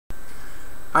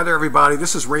Hi there, everybody.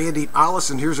 This is Randy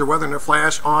Allison. Here's your weather in a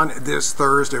flash on this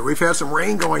Thursday. We've had some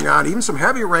rain going on, even some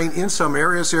heavy rain in some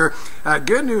areas here.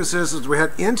 Good news is, as we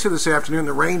head into this afternoon,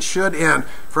 the rain should end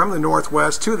from the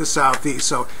northwest to the southeast.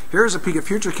 So here's a peek at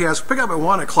Futurecast. Pick up at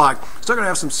 1 o'clock. Still going to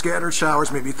have some scattered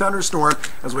showers, maybe thunderstorm,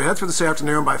 as we head through this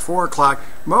afternoon. By 4 o'clock,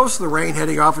 most of the rain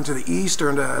heading off into the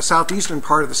eastern, southeastern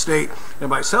part of the state. And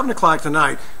by 7 o'clock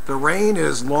tonight, the rain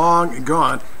is long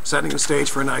gone, setting the stage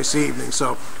for a nice evening.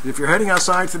 So if you're heading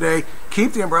outside today,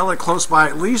 keep the umbrella close by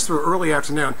at least through early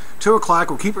afternoon. 2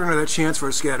 o'clock will keep you under that chance for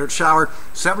a scattered shower.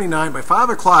 79 by 5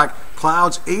 o'clock,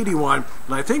 clouds 81.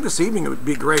 And I think this evening it would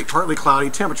be great, partly cloudy,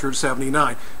 temperature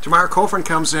 79. Tomorrow, cold front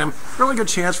comes in, really good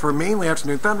chance for mainly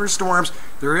afternoon thunderstorms.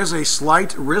 There is a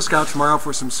slight risk out tomorrow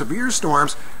for some severe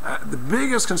storms. The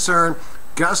biggest concern,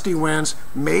 gusty winds,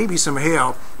 maybe some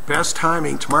hail. Best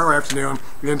timing tomorrow afternoon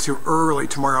into early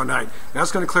tomorrow night.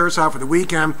 That's going to clear us out for the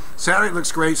weekend. Saturday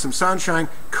looks great, some sunshine,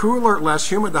 cooler, less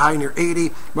humid, the high near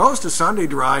 80. Most of Sunday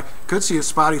dry. Could see a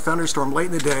spotty thunderstorm late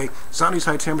in the day. Sunday's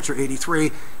high temperature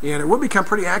 83, and it will become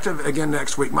pretty active again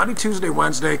next week. Monday, Tuesday,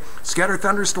 Wednesday, scattered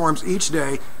thunderstorms each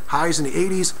day. Highs in the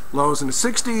 80s, lows in the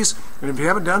 60s. And if you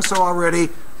haven't done so already,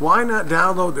 why not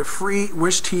download the free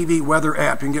Wish TV weather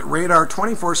app? You can get radar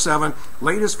 24/7,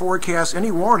 latest forecasts,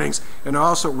 any warnings, and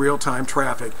also real-time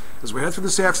traffic. As we head through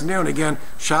this afternoon, again,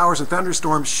 showers and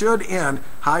thunderstorms should end,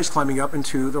 highs climbing up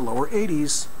into the lower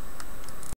 80s.